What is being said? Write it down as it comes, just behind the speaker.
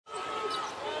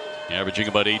Averaging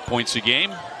about 8 points a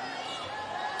game.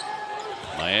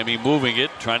 Miami moving it,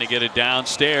 trying to get it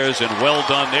downstairs, and well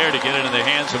done there to get it in the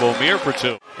hands of Omier for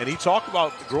 2. And he talked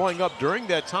about growing up during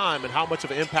that time and how much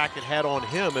of an impact it had on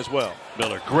him as well.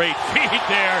 Miller, great feed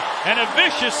there, and a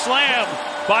vicious slam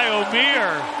by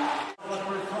Omier.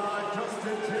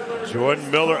 Jordan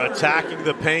Miller attacking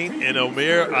the paint and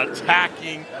Omier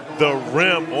attacking the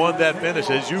rim on that finish.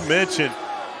 As you mentioned,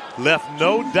 left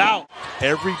no doubt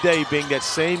every day being that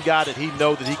same guy that he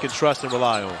knows that he can trust and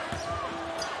rely on.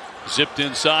 Zipped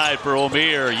inside for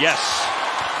Omier, yes.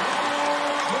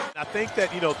 I think that,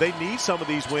 they need some of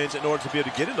these wins in order to be able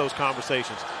to get in those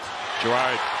conversations.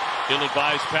 Gerard,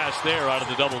 ill-advised pass there out of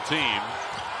the double team.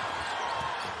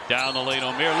 Down the lane,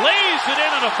 Omier lays it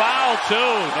in on a foul,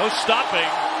 too. No stopping.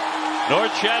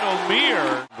 Norchad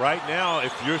Omier. Right now,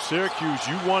 if you're Syracuse,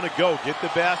 you want to go. Get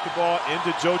the basketball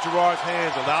into Joe Girard's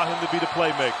hands. Allow him to be the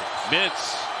playmaker.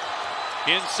 Mintz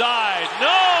inside.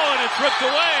 No, and it's ripped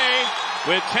away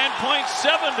with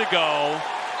 10.7 to go.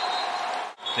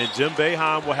 And Jim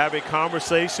Boeheim will have a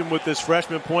conversation with this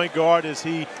freshman point guard as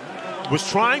he was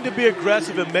trying to be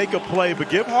aggressive and make a play. But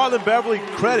give Harlan Beverly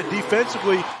credit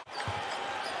defensively.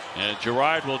 And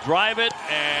Gerard will drive it,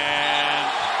 and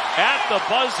at the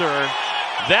buzzer,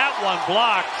 that one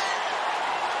blocked.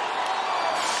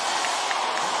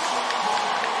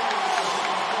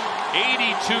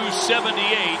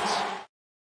 82-78.